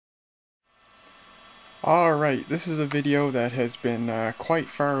Alright, this is a video that has been quite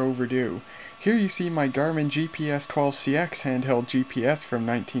far overdue. Here you see my Garmin GPS 12CX handheld GPS from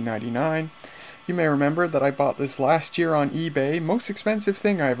 1999. You may remember that I bought this last year on eBay. Most expensive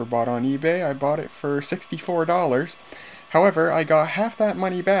thing I ever bought on eBay. I bought it for $64. However, I got half that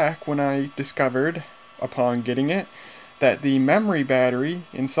money back when I discovered, upon getting it, that the memory battery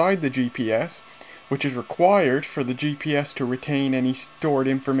inside the GPS, which is required for the GPS to retain any stored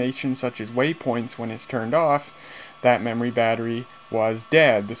information such as waypoints when it's turned off, that memory battery was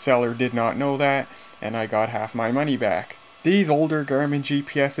dead. The seller did not know that, and I got half my money back. These older Garmin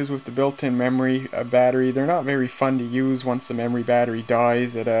GPSs with the built-in memory battery, they're not very fun to use once the memory battery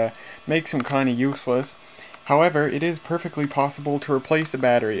dies. It makes them kind of useless. However, it is perfectly possible to replace a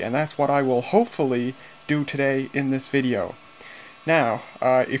battery, and that's what I will hopefully do today in this video. Now,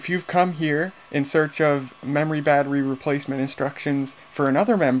 if you've come here in search of memory battery replacement instructions for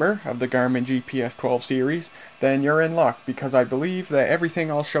another member of the Garmin GPS 12 series, then you're in luck, because I believe that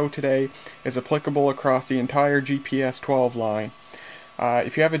everything I'll show today is applicable across the entire GPS 12 line.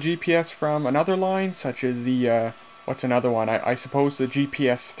 If you have a GPS from another line, such as the, what's another one? I suppose the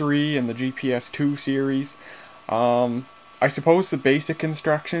GPS 3 and the GPS 2 series, I suppose the basic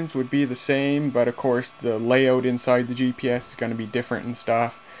instructions would be the same, but of course the layout inside the GPS is going to be different and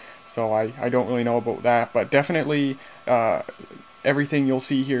stuff, so I don't really know about that, but definitely everything you'll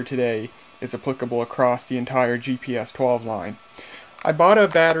see here today is applicable across the entire GPS 12 line. I bought a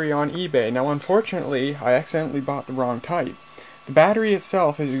battery on eBay. Now unfortunately I accidentally bought the wrong type. The battery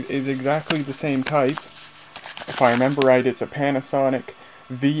itself is exactly the same type. If I remember right, it's a Panasonic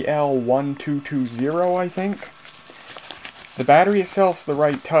VL1220, I think. The battery itself's the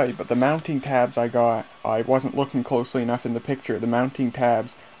right type, but the mounting tabs I got, I wasn't looking closely enough in the picture. The mounting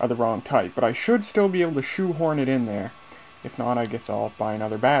tabs are the wrong type, but I should still be able to shoehorn it in there. If not, I guess I'll buy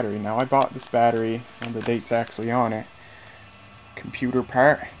another battery. Now, I bought this battery, and the date's actually on it. Computer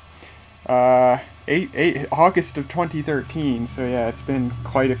part. August of 2013, so yeah, it's been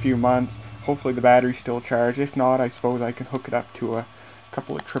quite a few months. Hopefully the battery's still charged. If not, I suppose I can hook it up to a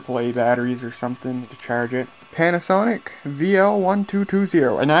couple of AAA batteries or something to charge it. Panasonic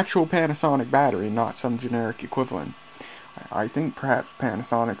VL1220, an actual Panasonic battery, not some generic equivalent. I think perhaps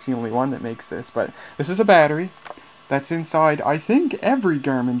Panasonic's the only one that makes this, but this is a battery that's inside, I think, every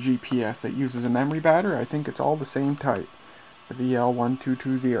Garmin GPS that uses a memory battery. I think it's all the same type, the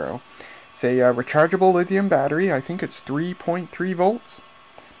VL1220. It's a rechargeable lithium battery. I think it's 3.3 volts.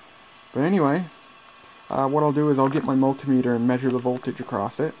 But anyway, what I'll do is I'll get my multimeter and measure the voltage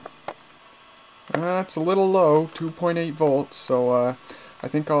across it. It's a little low, 2.8 volts, so I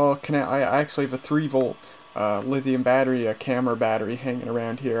think I'll connect. I actually have a 3 volt lithium battery, a camera battery hanging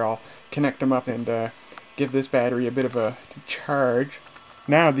around here. I'll connect them up and give this battery a bit of a charge.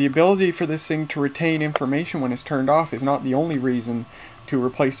 Now, the ability for this thing to retain information when it's turned off is not the only reason to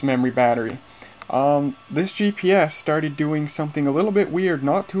replace the memory battery. This GPS started doing something a little bit weird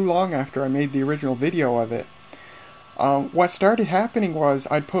not too long after I made the original video of it. What started happening was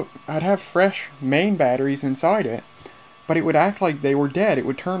I'd have fresh main batteries inside it, but it would act like they were dead. It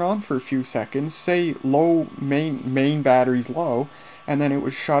would turn on for a few seconds, say low main batteries low, and then it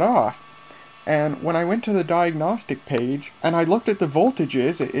would shut off. And when I went to the diagnostic page and I looked at the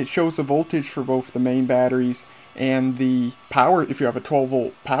voltages, it shows the voltage for both the main batteries and the power, if you have a 12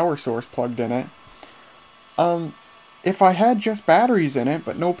 volt power source plugged in it. If I had just batteries in it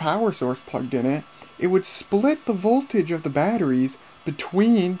but no power source plugged in it, it would split the voltage of the batteries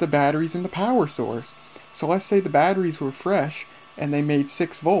between the batteries and the power source. So let's say the batteries were fresh and they made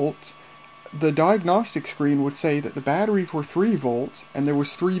 6 volts. The diagnostic screen would say that the batteries were 3 volts and there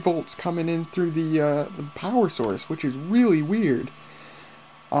was 3 volts coming in through the power source, which is really weird.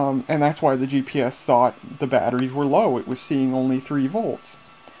 And that's why the GPS thought the batteries were low. It was seeing only 3 volts.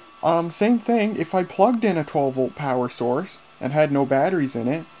 Same thing, if I plugged in a 12 volt power source and had no batteries in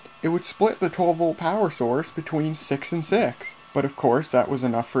it, it would split the 12 volt power source between 6 and 6. But of course that was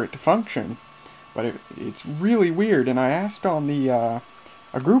enough for it to function. But it's really weird, and I asked on the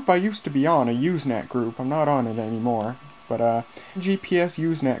a group I used to be on, a Usenet group. I'm not on it anymore, but GPS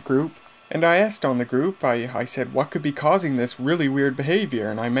Usenet group. And I asked on the group, I said what could be causing this really weird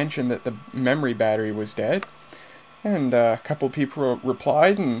behavior, and I mentioned that the memory battery was dead. And a couple people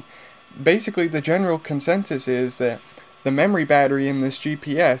replied, and basically the general consensus is that the memory battery in this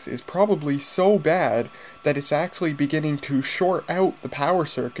GPS is probably so bad that it's actually beginning to short out the power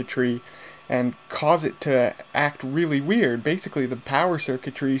circuitry and cause it to act really weird. Basically, the power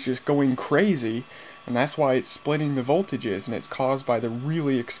circuitry is just going crazy, and that's why it's splitting the voltages, and it's caused by the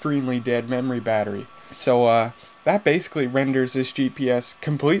really extremely dead memory battery. So that basically renders this GPS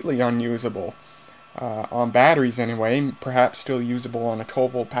completely unusable. on batteries anyway, perhaps still usable on a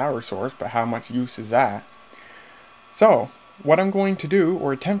 12-volt power source, but how much use is that? So, what I'm going to do,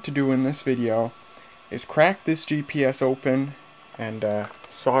 or attempt to do in this video, is crack this GPS open and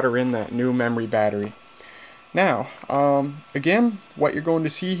solder in that new memory battery. Now, again, what you're going to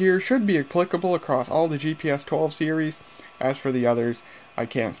see here should be applicable across all the GPS 12 series. As for the others, I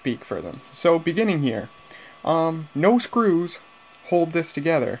can't speak for them. So, beginning here, no screws hold this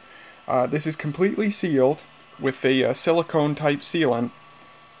together. This is completely sealed with a silicone type sealant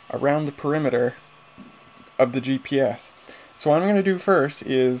around the perimeter of the GPS. So what I'm going to do first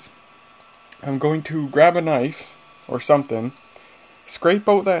is I'm going to grab a knife or something, scrape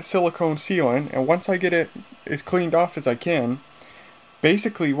out that silicone sealant, and once I get it as cleaned off as I can,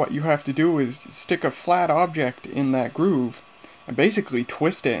 basically what you have to do is stick a flat object in that groove and basically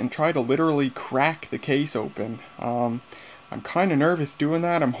twist it and try to literally crack the case open. I'm kind of nervous doing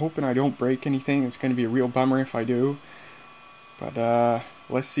that. I'm hoping I don't break anything. It's going to be a real bummer if I do. But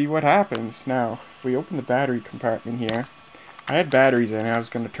let's see what happens. Now, if we open the battery compartment here, I had batteries in it. I was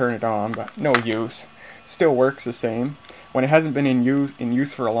going to turn it on, but no use. Still works the same. When it hasn't been in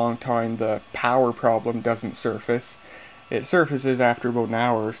use for a long time, the power problem doesn't surface. It surfaces after about an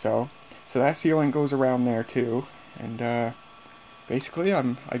hour or so. So that sealant goes around there too. And basically,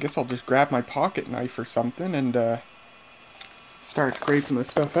 I guess I'll just grab my pocket knife or something and start scraping the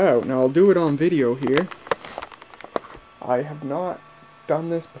stuff out. Now I'll do it on video here. I have not done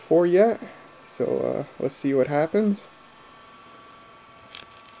this before yet, so let's see what happens.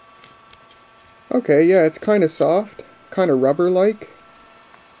 Okay, yeah, it's kind of soft, kind of rubber-like.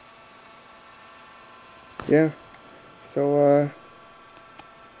 Yeah, so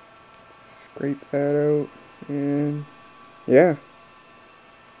scrape that out, and yeah,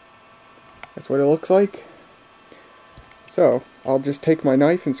 that's what it looks like. So, I'll just take my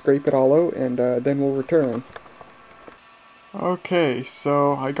knife and scrape it all out, and then we'll return. Okay,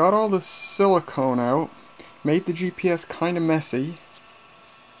 so I got all the silicone out, made the GPS kind of messy.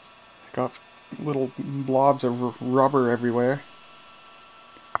 It's got little blobs of rubber everywhere.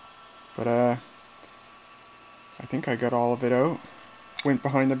 But I think I got all of it out. Went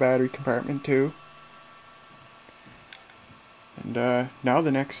behind the battery compartment too. And now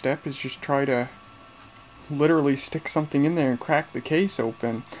the next step is just try to literally stick something in there and crack the case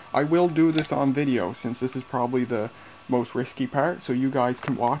open. I will do this on video since this is probably the most risky part, so you guys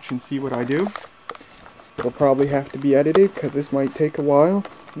can watch and see what I do. It'll probably have to be edited because this might take a while.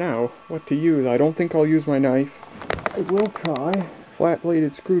 Now, what to use? I don't think I'll use my knife. I will try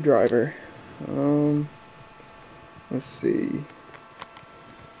flat-bladed screwdriver. Let's see.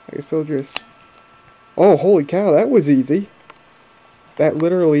 I guess I'll just... Oh, holy cow, that was easy. That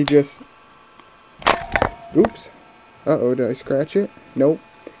literally just... Oops. Uh-oh, did I scratch it? Nope.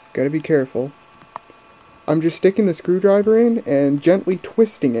 Gotta be careful. I'm just sticking the screwdriver in and gently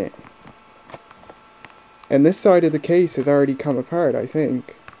twisting it. And this side of the case has already come apart, I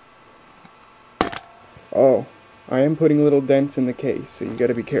think. Oh, I am putting little dents in the case, so you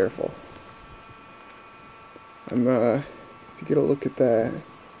gotta be careful. If you get a look at that.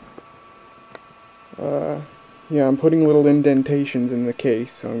 Yeah, I'm putting little indentations in the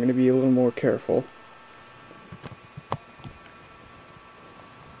case, so I'm gonna be a little more careful.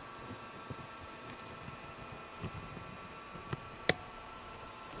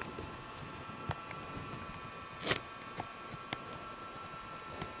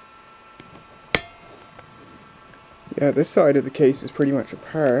 Yeah, this side of the case is pretty much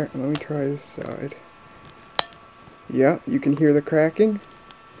apart. Let me try this side. Yeah, you can hear the cracking.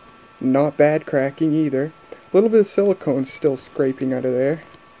 Not bad cracking either. A little bit of silicone still scraping out of there.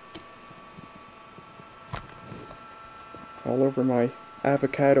 All over my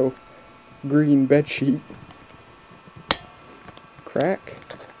avocado green bedsheet. Crack.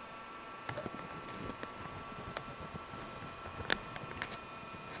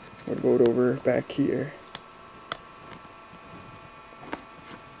 What about over back here?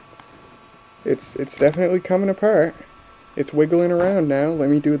 It's definitely coming apart. It's wiggling around now. Let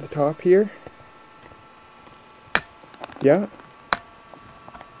me do the top here. Yeah.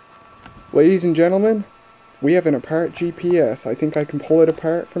 Ladies and gentlemen, we have an apart GPS. I think I can pull it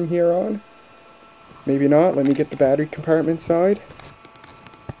apart from here on. Maybe not. Let me get the battery compartment side.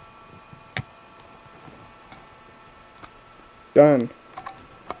 Done.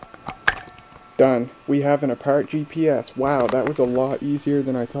 Done. We have an apart GPS. Wow, that was a lot easier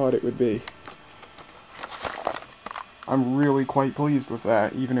than I thought it would be. I'm really quite pleased with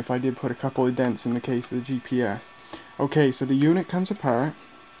that, even if I did put a couple of dents in the case of the GPS. Okay, so the unit comes apart.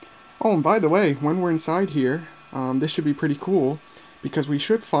 Oh, and by the way, when we're inside here, this should be pretty cool. because we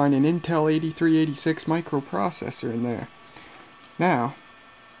should find an Intel 8386 microprocessor in there. Now,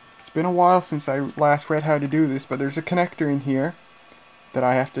 it's been a while since I last read how to do this, but there's a connector in here that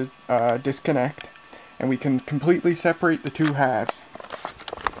I have to disconnect, and we can completely separate the two halves.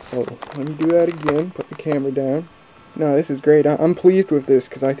 So let me do that again, put the camera down. No, this is great. I'm pleased with this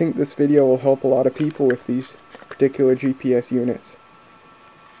because I think this video will help a lot of people with these particular GPS units.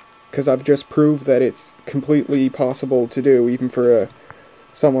 Because I've just proved that it's completely possible to do, even for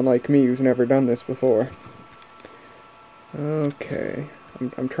someone like me who's never done this before. Okay,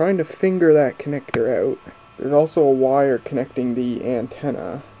 I'm trying to finger that connector out. There's also a wire connecting the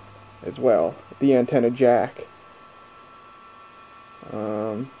antenna as well, the antenna jack.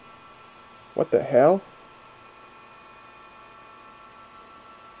 What the hell?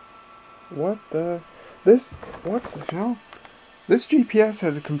 What the hell? This GPS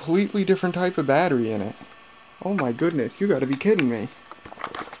has a completely different type of battery in it. Oh my goodness, you gotta be kidding me.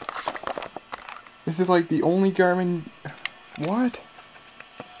 This is like the only Garmin... What?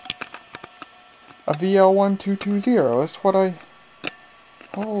 A VL1220, that's what I...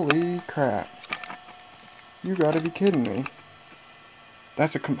 Holy crap. You gotta be kidding me.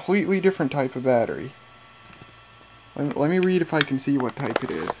 That's a completely different type of battery. Let me read if I can see what type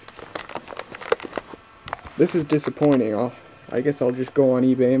it is. This is disappointing. I guess I'll just go on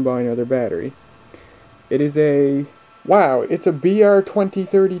eBay and buy another battery. It is a... Wow, it's a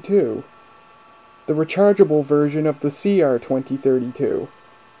BR2032. The rechargeable version of the CR2032.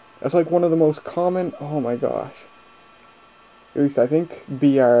 That's like one of the most common... Oh my gosh. At least I think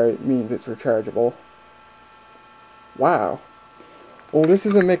BR means it's rechargeable. Wow. Well, this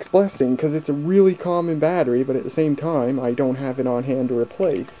is a mixed blessing, because it's a really common battery, but at the same time, I don't have it on hand to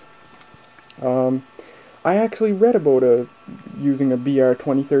replace. I actually read about using a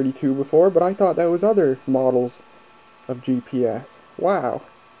BR2032 before, but I thought that was other models of GPS. Wow.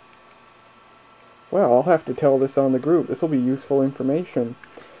 Well, I'll have to tell this on the group. This will be useful information.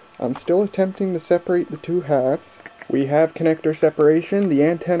 I'm still attempting to separate the two halves. We have connector separation. The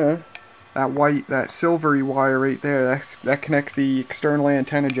antenna, that silvery wire right there, that connects the external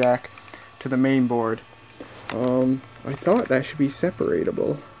antenna jack to the main board. I thought that should be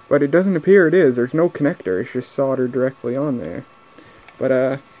separatable. But it doesn't appear it is. There's no connector. It's just soldered directly on there.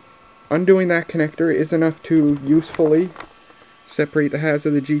 But undoing that connector is enough to usefully separate the halves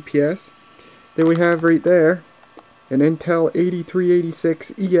of the GPS. Then we have right there an Intel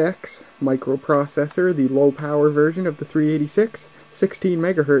 8386EX microprocessor, the low power version of the 386, 16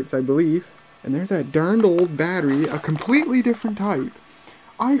 megahertz I believe. And there's that darned old battery, a completely different type.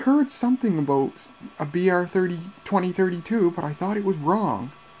 I heard something about a BR2032, but I thought it was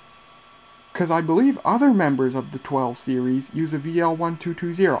wrong. Because I believe other members of the 12 series use a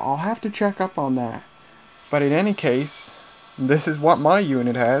VL1220. I'll have to check up on that. But in any case, this is what my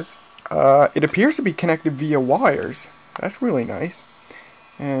unit has. It appears to be connected via wires. That's really nice.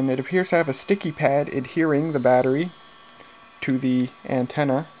 And it appears to have a sticky pad adhering the battery to the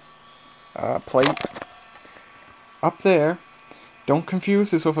antenna plate. Up there, don't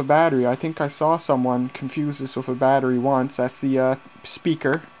confuse this with a battery. I think I saw someone confuse this with a battery once. That's the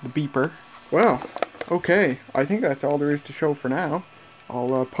speaker, the beeper. Well, okay, I think that's all there is to show for now.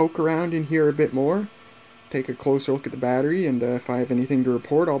 I'll poke around in here a bit more, take a closer look at the battery, and if I have anything to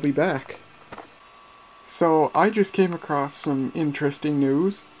report, I'll be back. So, I just came across some interesting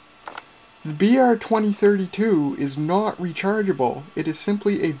news. The BR2032 is not rechargeable. It is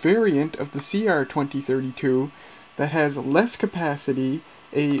simply a variant of the CR2032 that has less capacity,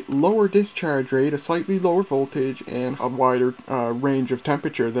 a lower discharge rate, a slightly lower voltage, and a wider range of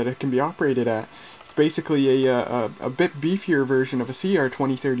temperature that it can be operated at. It's basically a bit beefier version of a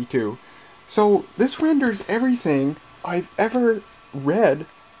CR2032. So this renders everything I've ever read,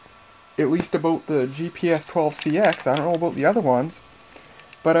 at least about the GPS 12CX, I don't know about the other ones,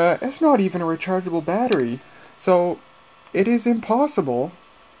 but it's not even a rechargeable battery. So it is impossible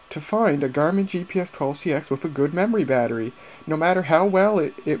to find a Garmin GPS 12CX with a good memory battery. No matter how well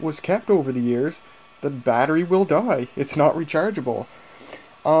it was kept over the years, the battery will die. It's not rechargeable.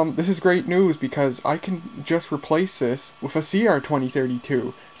 This is great news because I can just replace this with a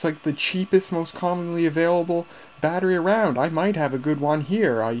CR2032. It's like the cheapest, most commonly available battery around. I might have a good one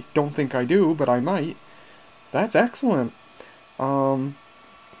here. I don't think I do, but I might. That's excellent.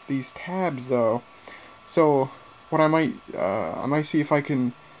 These tabs though. So what I might see if I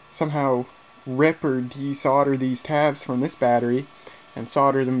can somehow rip or desolder these tabs from this battery and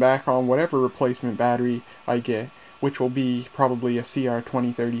solder them back on whatever replacement battery I get, which will be probably a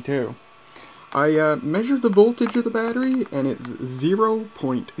CR2032. I measured the voltage of the battery and it's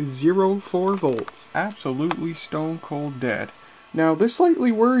 0.04 volts. Absolutely stone cold dead. Now this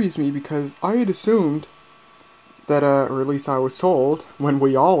slightly worries me because I had assumed that, or at least I was told, when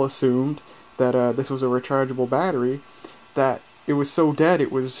we all assumed that this was a rechargeable battery, that it was so dead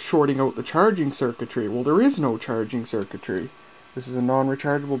it was shorting out the charging circuitry. Well, there is no charging circuitry. This is a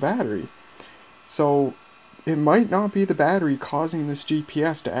non-rechargeable battery. So it might not be the battery causing this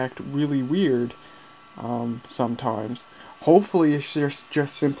GPS to act really weird sometimes. Hopefully it's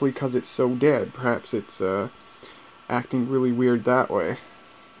just simply because it's so dead. Perhaps it's acting really weird that way.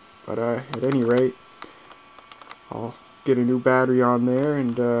 But at any rate, I'll get a new battery on there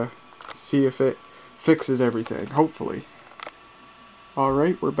and see if it fixes everything, hopefully.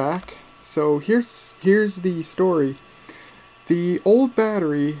 Alright, we're back. So here's the story. The old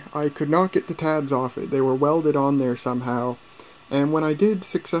battery, I could not get the tabs off it. They were welded on there somehow. And when I did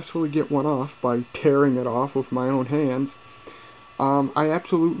successfully get one off by tearing it off with my own hands, I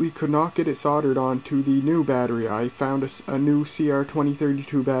absolutely could not get it soldered onto the new battery. I found a new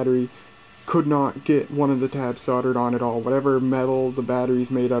CR2032 battery, could not get one of the tabs soldered on at all. Whatever metal the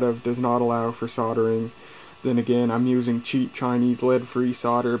battery's made out of does not allow for soldering. Then again, I'm using cheap Chinese lead-free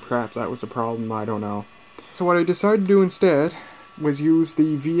solder. Perhaps that was a problem, I don't know. So what I decided to do instead was use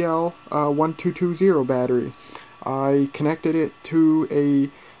the VL1220 battery. I connected it to a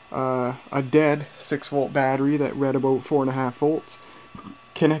dead 6-volt battery that read about 4.5 volts.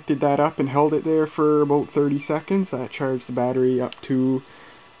 Connected that up and held it there for about 30 seconds. That charged the battery up to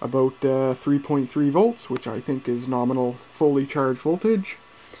about 3.3 volts, which I think is nominal fully charged voltage.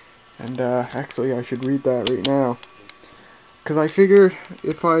 And actually I should read that right now, because I figured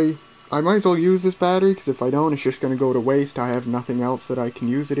if I might as well use this battery, because if I don't it's just going to go to waste. I have nothing else that I can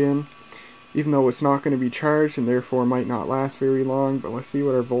use it in, even though it's not going to be charged and therefore might not last very long. But let's see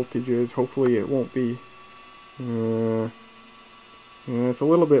what our voltage is. Hopefully it won't be yeah, it's a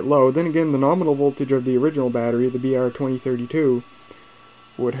little bit low. Then again, the nominal voltage of the original battery, the BR2032,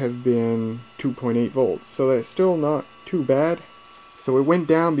 would have been 2.8 volts, so that's still not too bad. So it went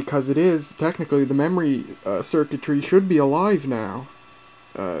down because it is, technically, the memory circuitry should be alive now.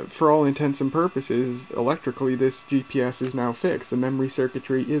 For all intents and purposes, electrically, this GPS is now fixed. The memory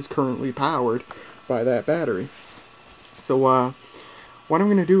circuitry is currently powered by that battery. So what I'm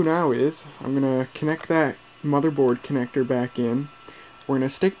going to do now is, I'm going to connect that motherboard connector back in. We're going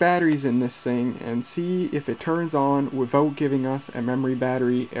to stick batteries in this thing and see if it turns on without giving us a memory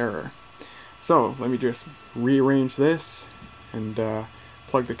battery error. So, let me just rearrange this and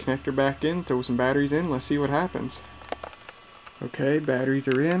plug the connector back in, throw some batteries in, let's see what happens. Okay, batteries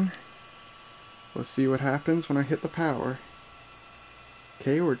are in. Let's see what happens when I hit the power.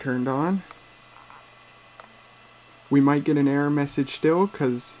 Okay, we're turned on. We might get an error message still,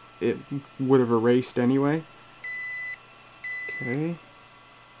 because it would have erased anyway. Okay.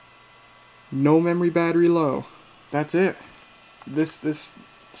 No memory battery low. That's it. This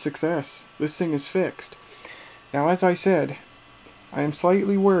success. This thing is fixed. Now, as I said, I am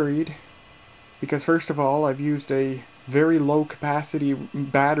slightly worried because, first of all, I've used a very low capacity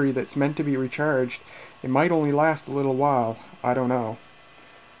battery that's meant to be recharged. It might only last a little while. I don't know.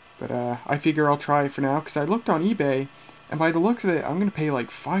 But I figure I'll try it for now, because I looked on eBay, and by the looks of it, I'm going to pay like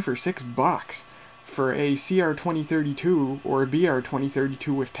 $5 or $6 for a CR2032 or a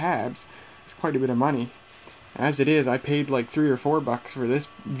BR2032 with tabs. It's quite a bit of money. As it is, I paid like $3 or $4 for this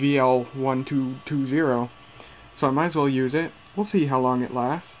VL1220. So I might as well use it. We'll see how long it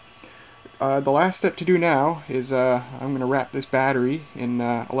lasts. The last step to do now is I'm going to wrap this battery in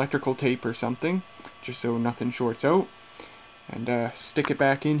electrical tape or something, just so nothing shorts out, and stick it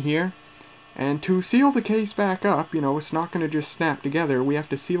back in here. And to seal the case back up, you know, it's not going to just snap together. We have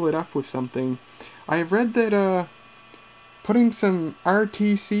to seal it up with something. I have read that putting some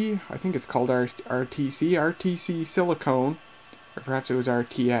RTC, I think it's called RTC silicone, or perhaps it was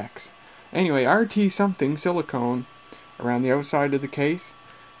RTX. Anyway, RT something silicone around the outside of the case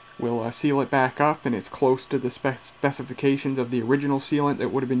will seal it back up, and it's close to the specifications of the original sealant that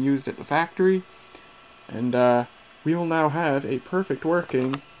would have been used at the factory. And we will now have a perfect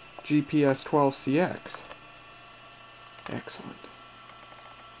working GPS 12CX. Excellent.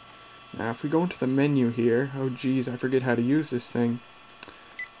 Now if we go into the menu here, oh geez, I forget how to use this thing.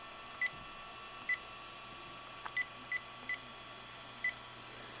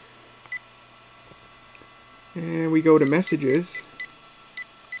 And we go to messages.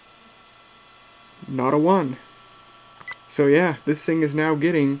 Not a 1. So yeah, this thing is now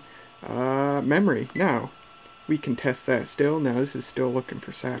getting memory. Now, we can test that still. Now this is still looking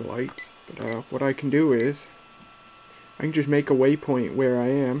for satellites. But what I can do is, I can just make a waypoint where I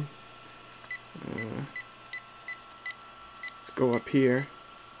am. Let's go up here.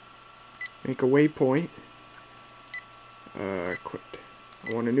 Make a waypoint. Quit.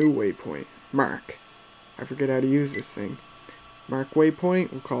 I want a new waypoint. Mark. I forget how to use this thing. Mark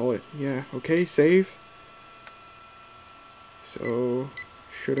waypoint, we'll call it. Yeah, okay, save. So,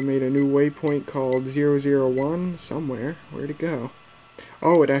 should have made a new waypoint called 001 somewhere. Where'd it go?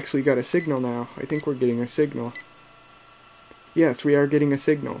 Oh, it actually got a signal now. I think we're getting a signal. Yes, we are getting a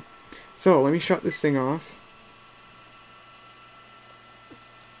signal. So, let me shut this thing off.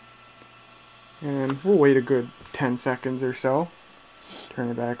 And we'll wait a good 10 seconds or so. Turn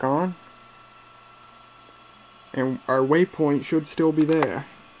it back on. And our waypoint should still be there.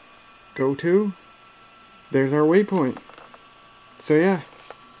 Go to. There's our waypoint. So yeah,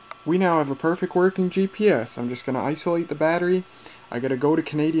 we now have a perfect working GPS. I'm just going to isolate the battery. I got to go to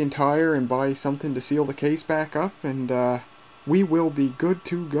Canadian Tire and buy something to seal the case back up, and we will be good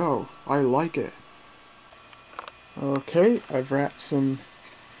to go. I like it. Okay, I've wrapped some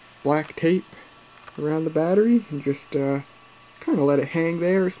black tape around the battery and just kind of let it hang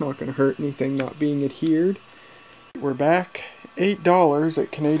there. It's not going to hurt anything not being adhered. We're back. $8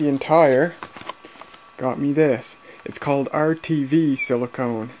 at Canadian Tire got me this. It's called RTV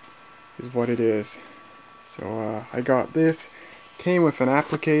silicone is what it is. So I got this. Came with an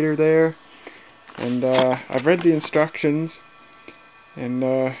applicator there, and I've read the instructions,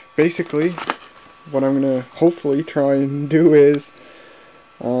 and basically what I'm going to hopefully try and do is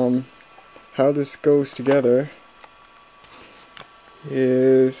how this goes together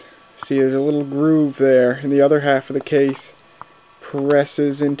is, see, there's a little groove there, and the other half of the case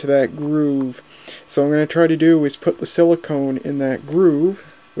presses into that groove. So what I'm going to try to do is put the silicone in that groove,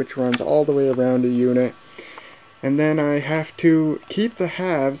 which runs all the way around the unit, and then I have to keep the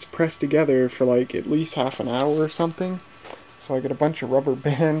halves pressed together for like at least half an hour or something. So I got a bunch of rubber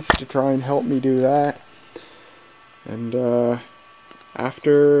bands to try and help me do that, and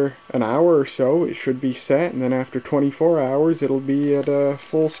after an hour or so it should be set, and then after 24 hours it'll be at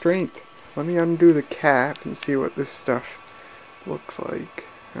full strength. Let me undo the cap and see what this stuff looks like.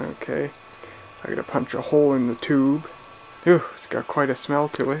 Okay, I gotta punch a hole in the tube. Ooh, it's got quite a smell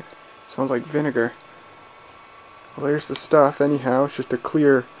to it. It smells like vinegar. Well, there's the stuff anyhow. It's just a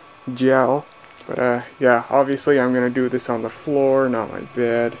clear gel. But yeah, obviously I'm gonna do this on the floor, not my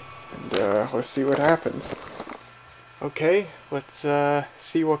bed. And let's see what happens. Okay, let's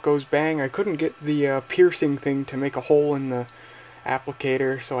see what goes bang. I couldn't get the piercing thing to make a hole in the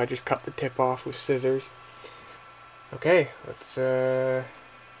applicator, so I just cut the tip off with scissors. Okay, let's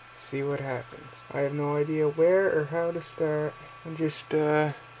see what happens. I have no idea where or how to start. I'm just,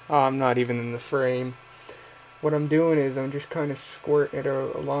 oh, I'm not even in the frame. What I'm doing is I'm just kind of squirting it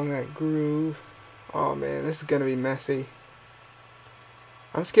along that groove. Oh man, this is going to be messy.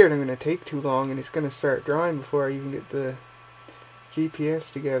 I'm scared I'm going to take too long and it's going to start drying before I even get the GPS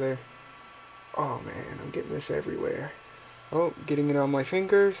together. Oh man, I'm getting this everywhere. Oh, getting it on my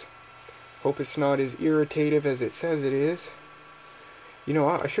fingers. Hope it's not as irritative as it says it is. You know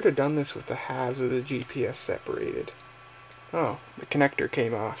what, I should have done this with the halves of the GPS separated. Oh, the connector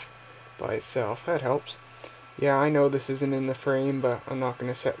came off by itself. That helps. Yeah, I know this isn't in the frame, but I'm not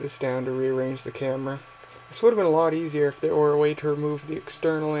going to set this down to rearrange the camera. This would have been a lot easier if there were a way to remove the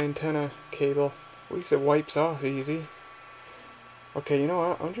external antenna cable. At least it wipes off easy. Okay, you know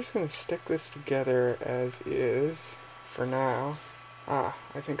what? I'm just going to stick this together as is for now. Ah,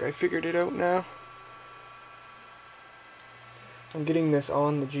 I think I figured it out now. I'm getting this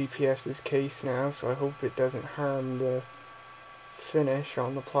on the GPS's case now, so I hope it doesn't harm the finish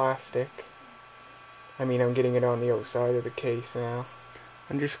on the plastic. I mean, I'm getting it on the outside of the case now.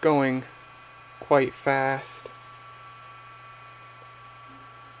 I'm just going quite fast.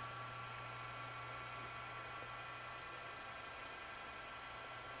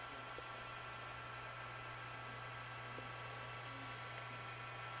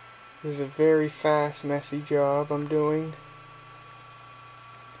 This is a very fast, messy job I'm doing.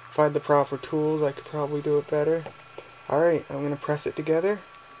 If I had the proper tools, I could probably do it better. Alright, I'm going to press it together.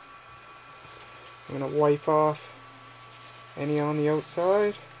 I'm going to wipe off any on the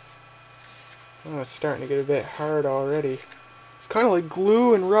outside. Oh, it's starting to get a bit hard already. It's kind of like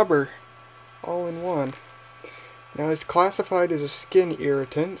glue and rubber all in one. Now it's classified as a skin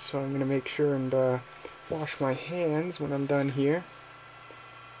irritant, so I'm going to make sure and wash my hands when I'm done here.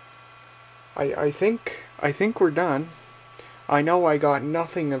 I think we're done. I know I got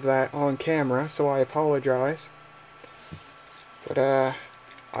nothing of that on camera, so I apologize. But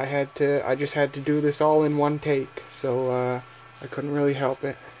I just had to do this all in one take, so I couldn't really help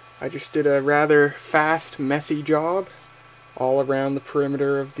it. I just did a rather fast, messy job all around the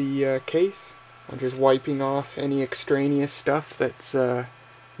perimeter of the case. I'm just wiping off any extraneous stuff that's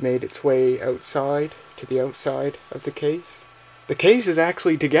made its way outside to the outside of the case. The case is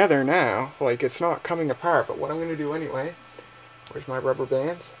actually together now, like it's not coming apart, but what I'm going to do anyway, where's my rubber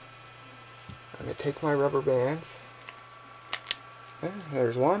bands? I'm going to take my rubber bands,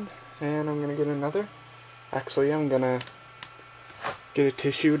 there's one, and I'm going to get another. Actually, I'm going to get a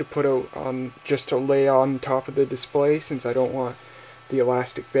tissue to put out on, just to lay on top of the display, since I don't want the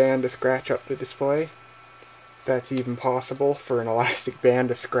elastic band to scratch up the display. That's even possible for an elastic band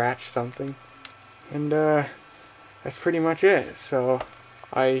to scratch something. And that's pretty much it. So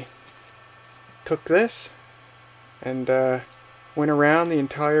I took this and went around the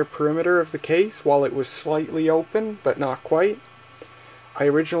entire perimeter of the case while it was slightly open, but not quite. I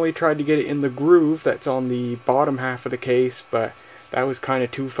originally tried to get it in the groove that's on the bottom half of the case, but that was kind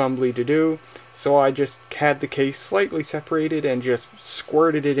of too fumbly to do. So I just had the case slightly separated and just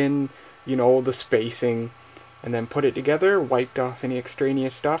squirted it in, you know, the spacing, and then put it together, wiped off any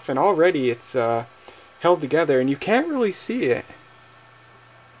extraneous stuff, and already it's held together, and you can't really see it.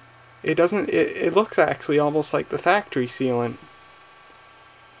 It doesn't, it looks actually almost like the factory sealant.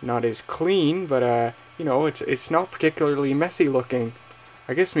 Not as clean, but you know, it's not particularly messy looking.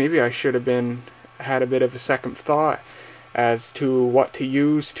 I guess maybe I should have had a bit of a second thought as to what to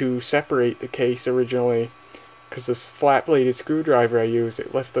use to separate the case originally, because this flat-bladed screwdriver I use,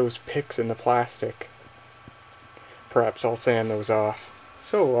 it left those picks in the plastic. Perhaps I'll sand those off.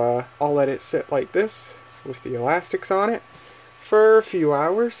 So I'll let it sit like this with the elastics on it for a few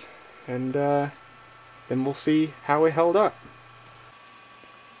hours, and then we'll see how it held up.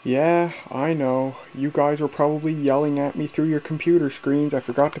 Yeah, I know. You guys were probably yelling at me through your computer screens. I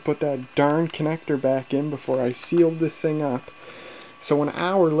forgot to put that darn connector back in before I sealed this thing up. So an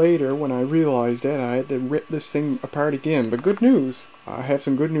hour later, when I realized it, I had to rip this thing apart again. But good news. I have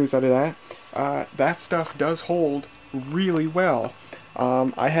some good news out of that. That stuff does hold really well.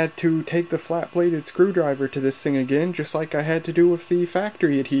 I had to take the flat-bladed screwdriver to this thing again, just like I had to do with the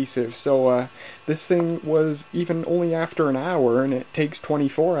factory adhesive. So this thing was, even only after an hour, and it takes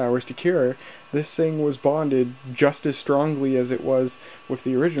 24 hours to cure, this thing was bonded just as strongly as it was with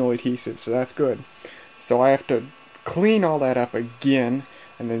the original adhesive, so that's good. So I have to clean all that up again,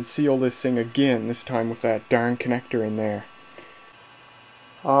 and then seal this thing again, this time with that darn connector in there.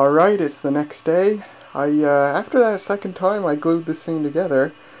 Alright, it's the next day. After that second time I glued this thing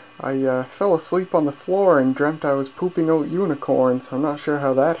together, I fell asleep on the floor and dreamt I was pooping out unicorns. I'm not sure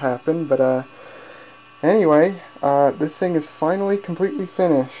how that happened, but anyway, this thing is finally completely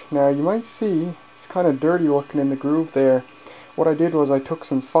finished. Now you might see it's kind of dirty looking in the groove there. What I did was I took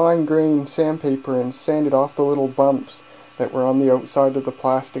some fine-grained sandpaper and sanded off the little bumps that were on the outside of the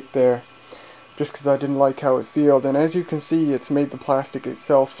plastic there, just because I didn't like how it felt. And as you can see, it's made the plastic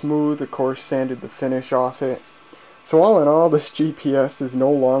itself smooth, of course sanded the finish off it. So all in all, this GPS is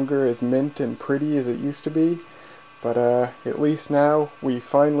no longer as mint and pretty as it used to be, but at least now we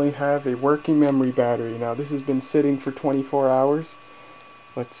finally have a working memory battery. Now this has been sitting for 24 hours.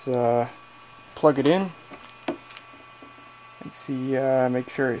 Let's plug it in and see, make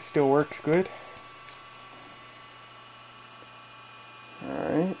sure it still works good.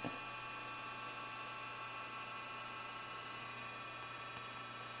 Alright.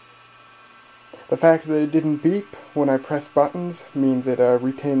 The fact that it didn't beep when I pressed buttons means it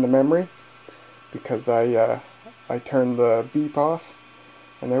retained the memory, because I turned the beep off.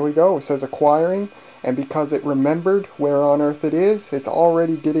 And there we go, it says acquiring, and because it remembered where on Earth it is, it's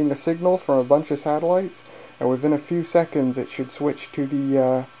already getting a signal from a bunch of satellites, and within a few seconds it should switch to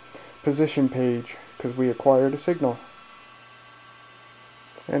the position page, because we acquired a signal.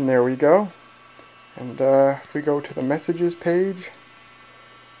 And there we go. And if we go to the messages page,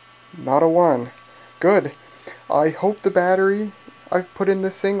 not a one. Good. I hope the battery I've put in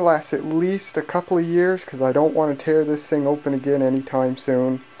this thing lasts at least a couple of years, because I don't want to tear this thing open again anytime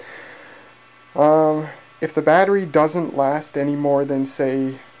soon. If the battery doesn't last any more than,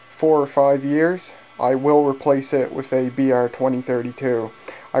 say, 4 or 5 years, I will replace it with a BR2032.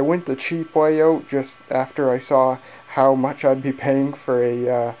 I went the cheap way out just after I saw how much I'd be paying for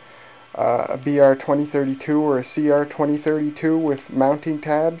a BR2032 or a CR2032 with mounting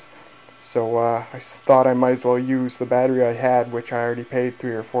tabs. So I thought I might as well use the battery I had, which I already paid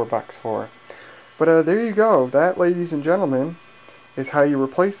 $3 or $4 for. But there you go. That, ladies and gentlemen, is how you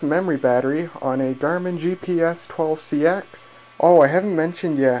replace a memory battery on a Garmin GPS 12CX. Oh, I haven't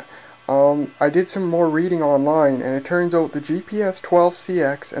mentioned yet. I did some more reading online, and it turns out the GPS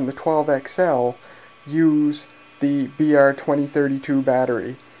 12CX and the 12XL use the BR2032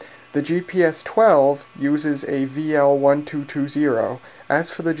 battery. The GPS 12 uses a VL1220.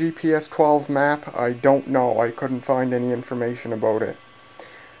 As for the GPS 12 map, I don't know. I couldn't find any information about it.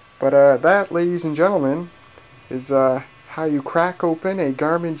 But that, ladies and gentlemen, is how you crack open a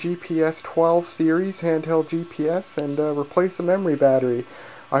Garmin GPS 12 series handheld GPS and replace a memory battery.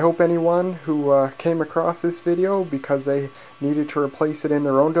 I hope anyone who came across this video because they needed to replace it in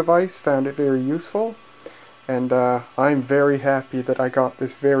their own device found it very useful. And I'm very happy that I got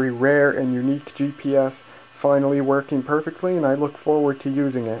this very rare and unique GPS finally working perfectly, and I look forward to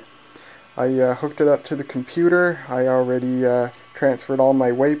using it. I hooked it up to the computer. I already transferred all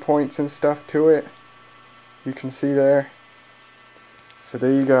my waypoints and stuff to it. You can see there. So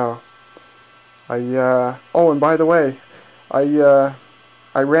there you go. Oh, and by the way, I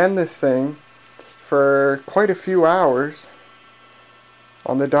ran this thing for quite a few hours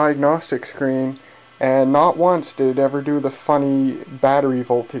on the diagnostic screen, and not once did it ever do the funny battery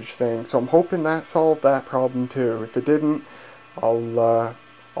voltage thing. So I'm hoping that solved that problem too. If it didn't, I'll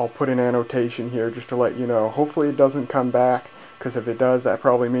put an annotation here just to let you know. Hopefully it doesn't come back, because if it does, that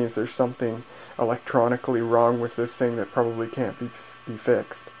probably means there's something electronically wrong with this thing that probably can't be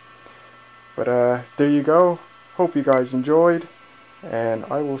fixed. But there you go. Hope you guys enjoyed, and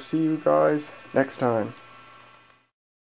I will see you guys next time.